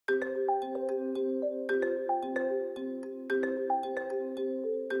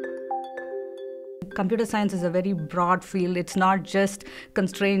Computer science is a very broad field. It's not just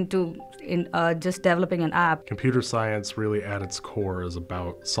constrained to just developing an app. Computer science really at its core is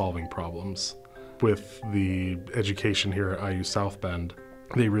about solving problems. With the education here at IU South Bend,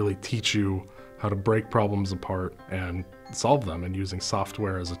 they really teach you how to break problems apart and solve them, and using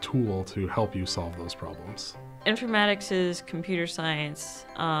software as a tool to help you solve those problems. Informatics is computer science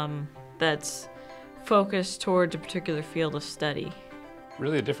that's focused towards a particular field of study.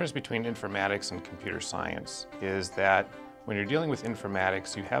 Really, the difference between informatics and computer science is that when you're dealing with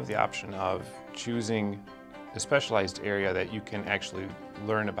informatics, you have the option of choosing a specialized area that you can actually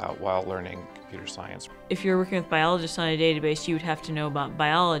learn about while learning computer science. If you're working with biologists on a database, you would have to know about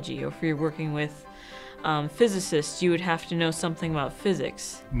biology, or if you're working with physicists, you would have to know something about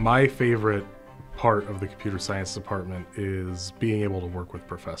physics. My favorite part of the computer science department is being able to work with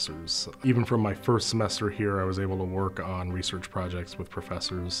professors. Even from my first semester here, I was able to work on research projects with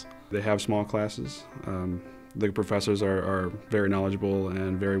professors. They have small classes. The professors are very knowledgeable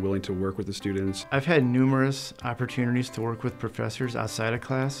and very willing to work with the students. I've had numerous opportunities to work with professors outside of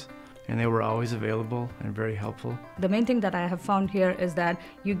class, and they were always available and very helpful. The main thing that I have found here is that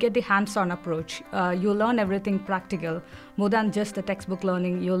you get the hands-on approach. You learn everything practical. More than just the textbook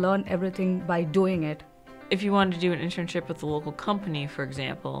learning, you learn everything by doing it. If you wanted to do an internship with a local company, for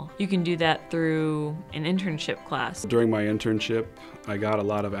example, you can do that through an internship class. During my internship, I got a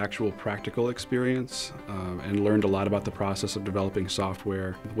lot of actual practical experience and learned a lot about the process of developing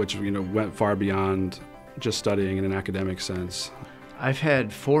software, which went far beyond just studying in an academic sense. I've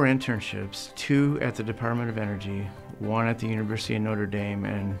had 4 internships, 2 at the Department of Energy, 1 at the University of Notre Dame,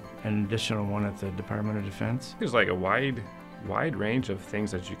 and an additional 1 at the Department of Defense. There's like a wide range of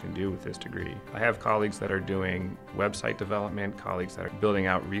things that you can do with this degree. I have colleagues that are doing website development, colleagues that are building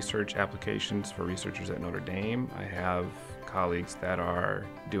out research applications for researchers at Notre Dame. I have colleagues that are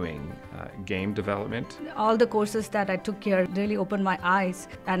doing game development. All the courses that I took here really opened my eyes,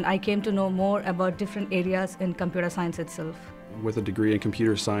 and I came to know more about different areas in computer science itself. With a degree in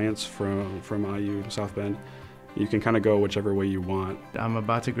computer science from IU South Bend, you can kind of go whichever way you want. I'm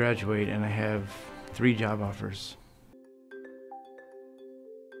about to graduate and I have 3 job offers.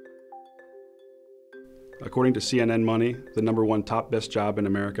 According to CNN Money, the #1 top best job in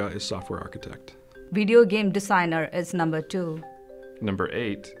America is software architect. Video game designer is number 2. Number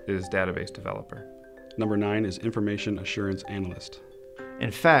 8 is database developer. Number 9 is information assurance analyst.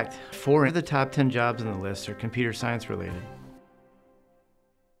 In fact, 4 of the top 10 jobs on the list are computer science related.